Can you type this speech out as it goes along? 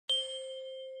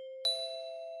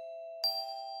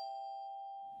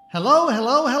Hello,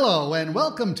 hello, hello, and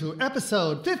welcome to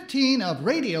episode 15 of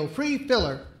Radio Free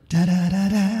Filler. Da da da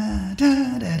da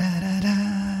da da da da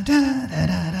da da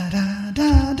da da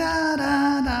da da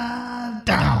da da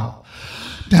da.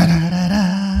 Da da da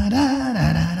da da da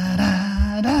da da da da da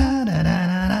da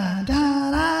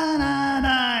da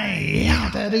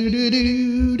da do do do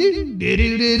do do do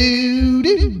do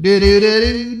do do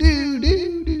do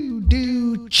do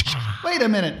do. Wait a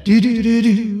minute. Do do do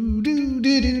do do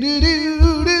do do do do.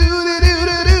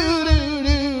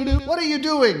 What are you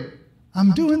doing?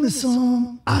 I'm doing the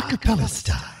song a cappella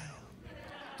style.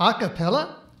 A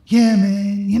cappella? Yeah,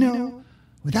 man,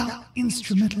 without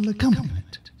instrumental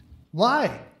accompaniment.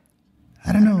 Why?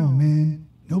 I don't know, man.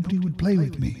 Nobody would play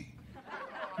with me.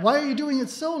 Why are you doing it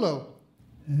solo?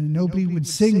 Nobody would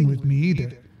sing with me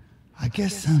either. I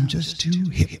guess I'm just too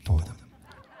hip for them.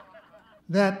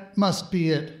 That must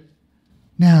be it.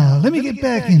 Now, let me get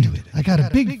back into it. I got a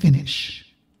big finish.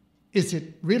 Is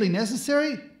it really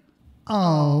necessary?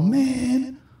 Oh,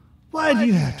 man. Why do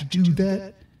you have to do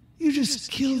that? You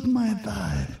just killed my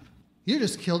vibe. You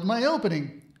just killed my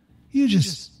opening. You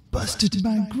just busted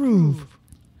my groove.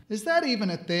 Is that even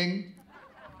a thing?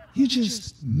 You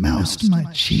just moused my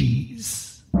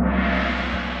cheese.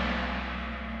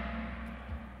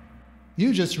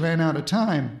 You just ran out of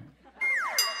time.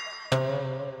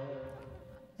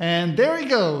 And there he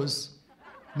goes.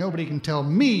 Nobody can tell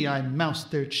me I moused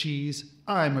their cheese.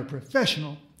 I'm a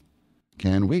professional.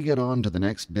 Can we get on to the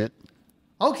next bit?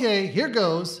 Okay, here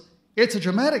goes. It's a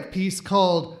dramatic piece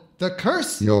called The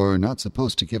Curse. You're not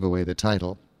supposed to give away the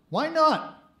title. Why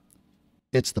not?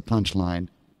 It's the punchline.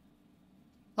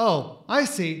 Oh, I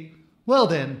see. Well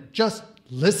then, just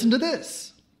listen to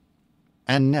this.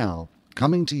 And now,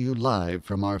 coming to you live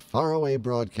from our faraway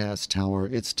broadcast tower,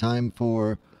 it's time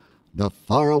for the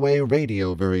Faraway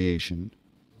Radio Variation.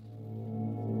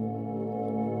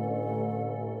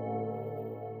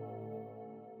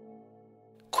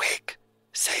 Quick,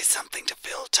 say something to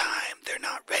fill time. They're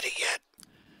not ready yet.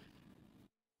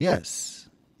 Yes,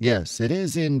 it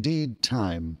is indeed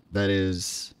time. That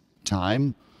is,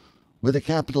 time with a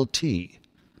capital T.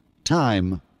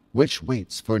 Time which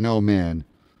waits for no man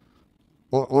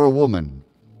or woman.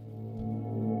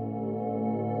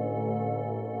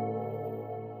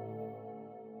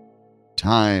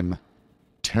 Time,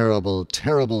 terrible,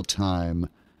 terrible time.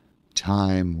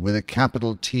 Time with a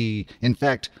capital T. In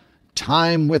fact,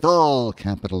 time with all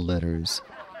capital letters.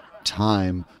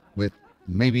 Time with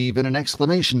maybe even an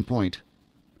exclamation point.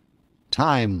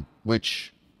 Time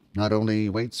which not only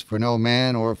waits for no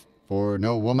man or for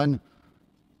no woman,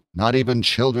 not even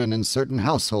children and certain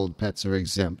household pets are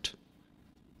exempt.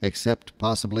 Except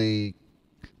possibly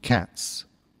cats.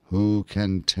 Who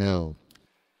can tell?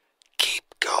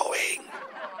 Keep going.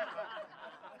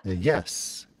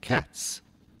 Yes, cats.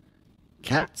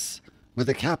 Cats with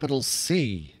a capital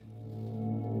C.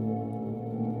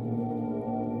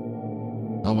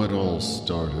 How it all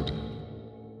started,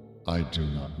 I do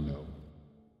not know.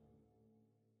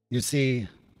 You see,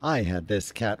 I had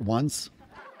this cat once.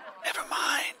 Never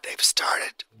mind, they've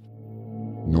started.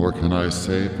 Nor can I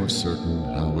say for certain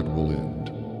how it will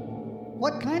end.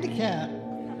 What kind of cat?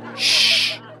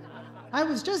 Shh! I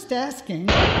was just asking.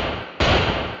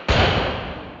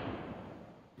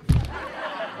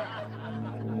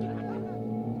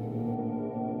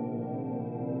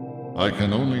 I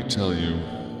can only tell you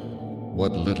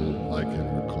what little I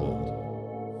can recall.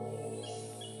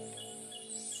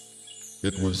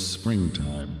 It was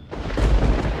springtime.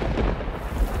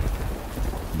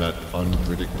 That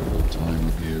unpredictable time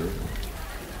of year.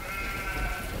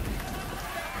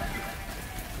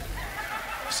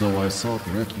 So I sought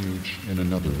refuge in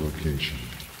another location.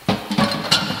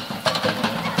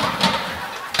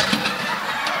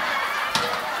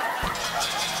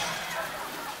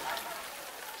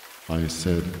 I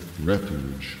said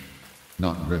refuge,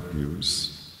 not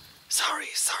refuse. Sorry.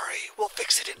 We'll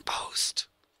fix it in post.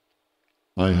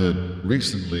 I had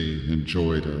recently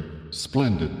enjoyed a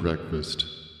splendid breakfast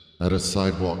at a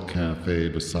sidewalk cafe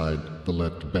beside the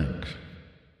left bank.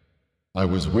 I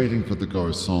was waiting for the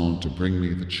garçon to bring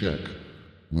me the check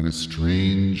when a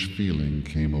strange feeling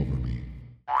came over me.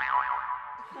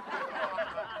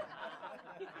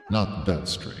 Not that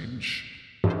strange.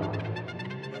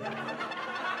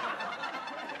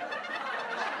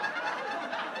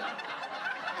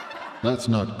 That's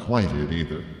not quite it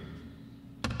either.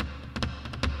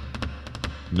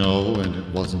 No, and it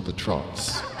wasn't the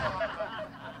trots.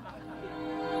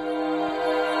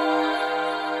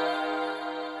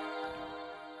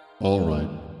 All right,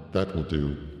 that will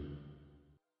do.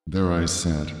 There I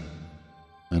sat,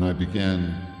 and I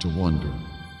began to wonder.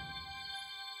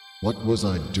 What was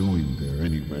I doing there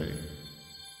anyway?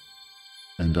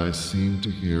 And I seemed to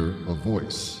hear a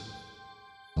voice,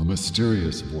 a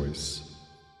mysterious voice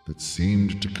that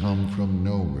seemed to come from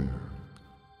nowhere.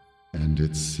 And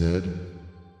it said,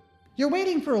 "You're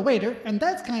waiting for a waiter, and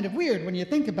that's kind of weird when you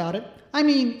think about it. I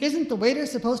mean, isn't the waiter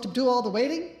supposed to do all the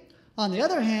waiting? On the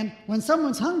other hand, when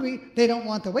someone's hungry, they don't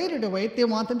want the waiter to wait, they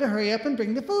want them to hurry up and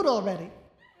bring the food already."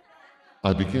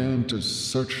 I began to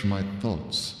search my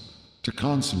thoughts, to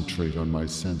concentrate on my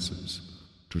senses,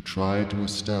 to try to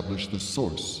establish the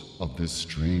source of this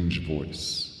strange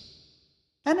voice.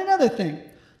 And another thing,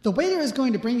 the waiter is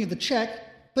going to bring you the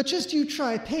check, but just you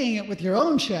try paying it with your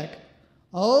own check.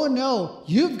 Oh no,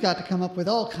 you've got to come up with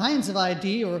all kinds of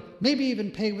ID, or maybe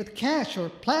even pay with cash or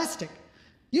plastic.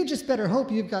 You just better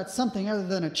hope you've got something other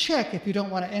than a check if you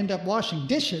don't want to end up washing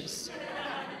dishes.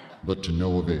 But to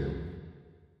no avail.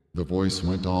 The voice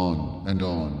went on and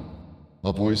on,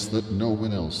 a voice that no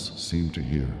one else seemed to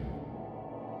hear.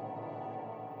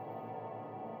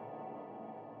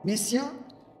 Monsieur,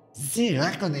 the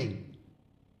reckoning.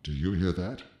 Do you hear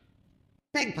that?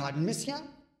 Beg pardon, monsieur?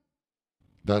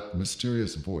 That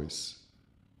mysterious voice.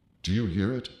 Do you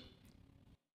hear it?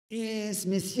 Is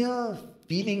monsieur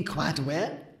feeling quite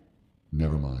well?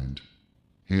 Never mind.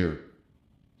 Here,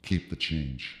 keep the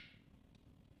change.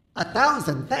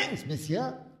 1,000 thanks,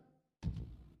 monsieur.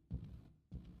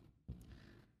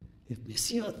 If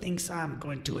monsieur thinks I'm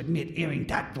going to admit hearing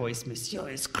that voice, monsieur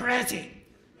is crazy.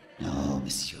 No,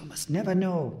 monsieur must never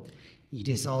know. It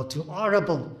is all too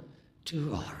horrible.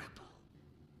 Too horrible.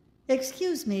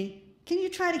 Excuse me, can you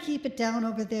try to keep it down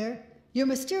over there? Your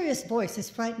mysterious voice is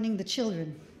frightening the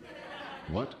children.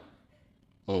 What?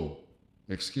 Oh,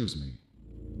 excuse me.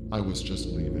 I was just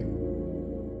leaving.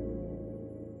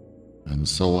 And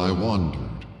so I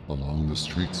wandered along the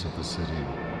streets of the city.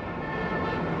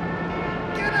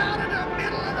 Get out of the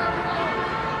middle of the road!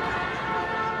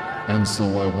 And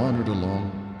so I wandered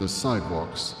along the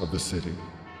sidewalks of the city,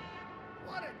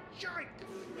 What a jerk!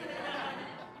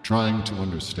 trying to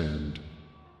understand,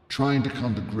 trying to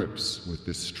come to grips with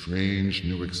this strange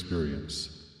new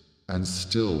experience. And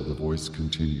still the voice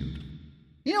continued.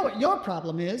 You know what your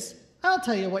problem is? I'll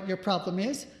tell you what your problem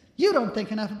is. You don't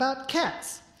think enough about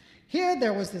cats. Here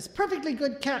there was this perfectly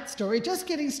good cat story just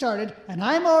getting started, and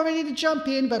I'm all ready to jump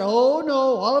in, but oh no,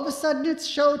 all of a sudden it's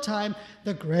showtime,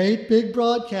 the great big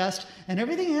broadcast, and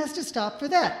everything has to stop for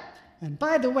that. And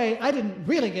by the way, I didn't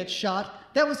really get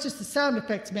shot. That was just the sound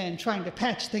effects man trying to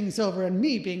patch things over and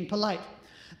me being polite.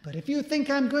 But if you think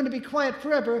I'm going to be quiet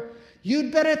forever,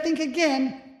 you'd better think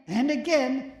again, and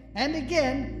again, and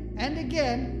again, and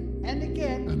again, and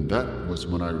again. And that was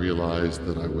when I realized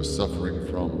that I was suffering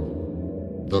from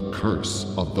the curse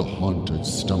of the haunted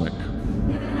stomach.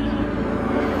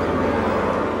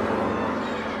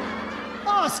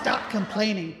 Oh, stop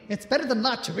complaining. It's better than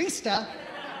La Turista.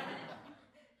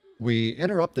 We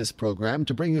interrupt this program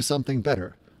to bring you something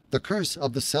better. The Curse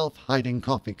of the Self-Hiding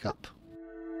Coffee Cup.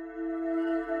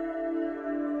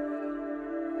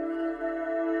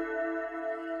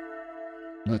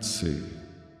 Let's see.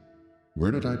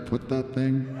 Where did I put that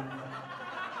thing?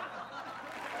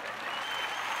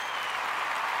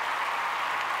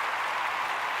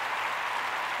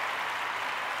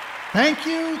 Thank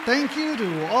you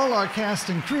to all our cast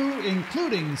and crew,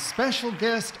 including special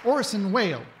guest Orson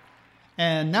Whale.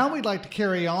 And now we'd like to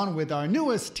carry on with our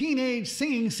newest teenage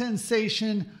singing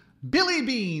sensation, Billy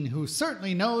Bean, who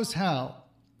certainly knows how.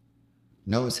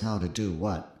 Knows how to do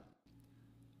what?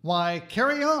 Why,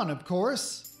 carry on, of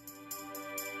course.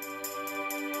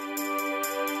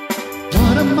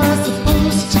 What am I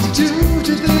supposed to do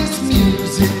to this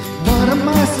music? What am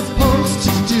I supposed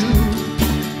to do?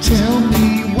 Tell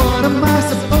me, what am I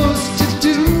supposed to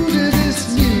do to this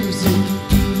music?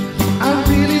 I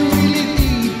really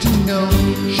need to know.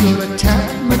 Should I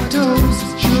tap my toes?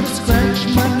 Should I scratch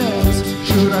my nose?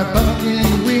 Should I buck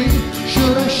and wing?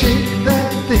 Should I shake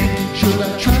that thing? Should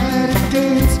I try to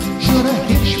dance? Should I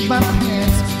hitch my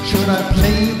pants? Should I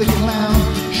play the clown?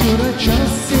 Should I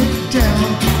just sit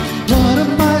down? What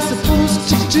am I supposed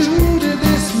to do to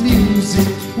this music?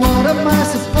 What am I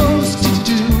supposed to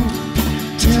do?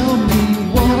 Tell me,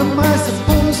 what am I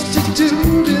supposed to do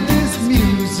to this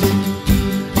music?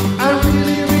 I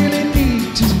really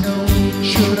need to know.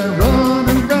 Should I run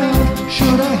around?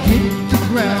 Should I hit the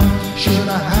ground? Should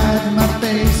I hide my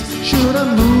face? Should I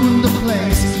moon the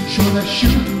place? Should I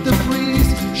shoot the breeze?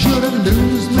 Should I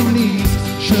lose my knees?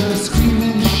 Should I scream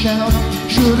and shout?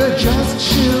 Should I just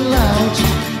chill out?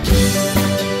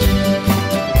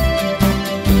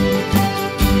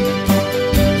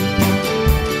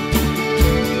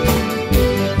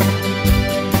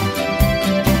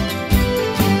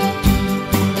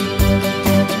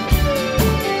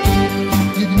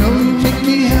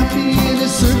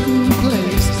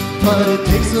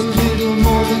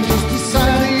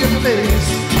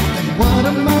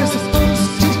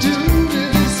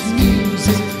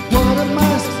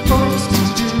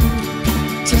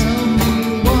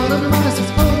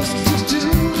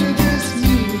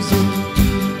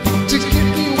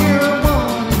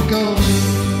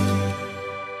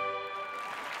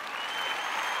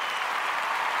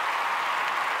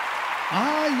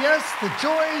 Yes, the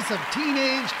joys of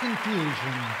teenage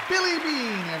confusion. Billy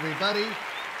Bean, everybody.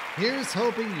 Here's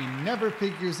hoping he never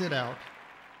figures it out.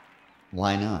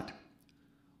 Why not?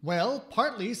 Well,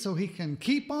 partly so he can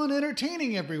keep on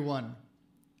entertaining everyone.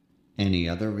 Any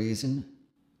other reason?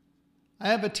 I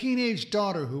have a teenage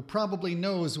daughter who probably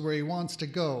knows where he wants to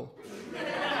go.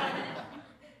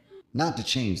 Not to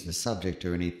change the subject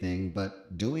or anything,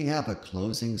 but do we have a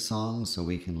closing song so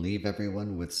we can leave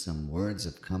everyone with some words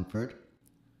of comfort?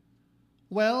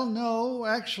 Well, no,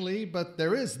 actually, but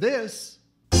there is this.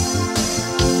 You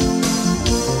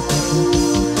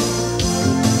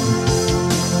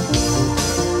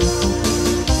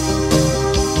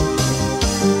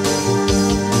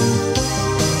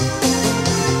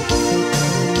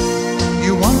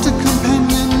want a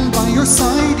companion by your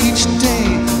side each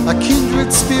day, a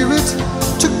kindred spirit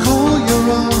to call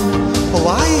your own. Oh,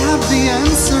 I have the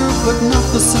answer, but not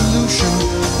the solution.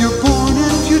 You're born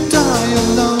and you die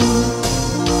alone.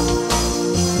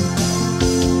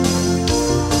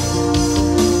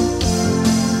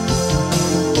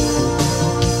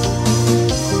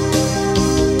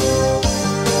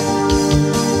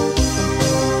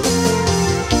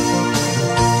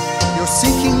 You're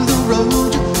seeking the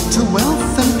road to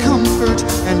wealth and comfort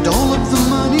and all of the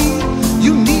money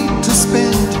you need to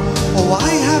spend. Oh, I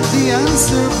have the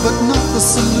answer, but not the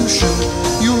solution.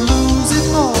 You lose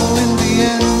it all in the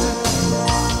end.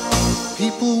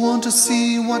 People want to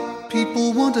see what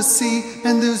people want to see,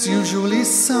 and there's usually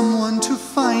someone to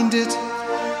find it.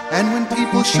 And when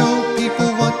people show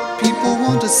people what people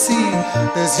want to see,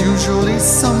 there's usually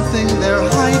something they're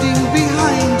hiding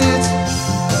behind it.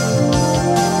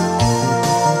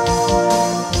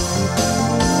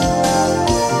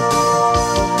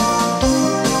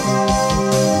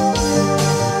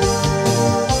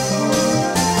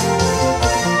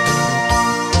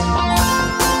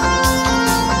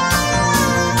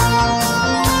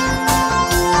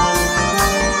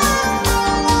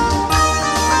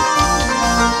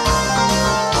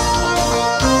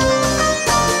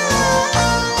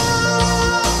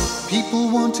 People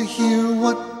want to hear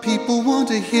what people want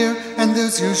to hear, and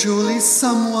there's usually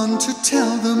someone to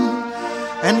tell them.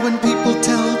 And when people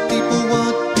tell people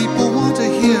what people want to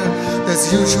hear,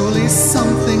 there's usually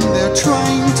something they're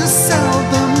trying to sell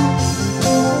them.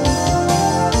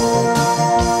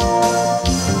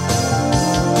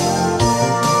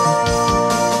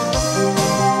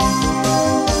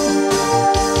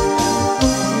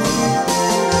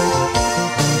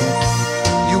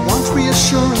 You want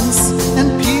reassurance and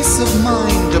peace of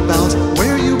mind about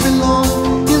where you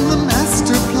belong in the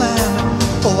master plan.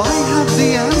 Oh, I have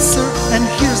the answer, and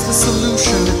here's the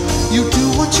solution. You do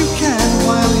what you can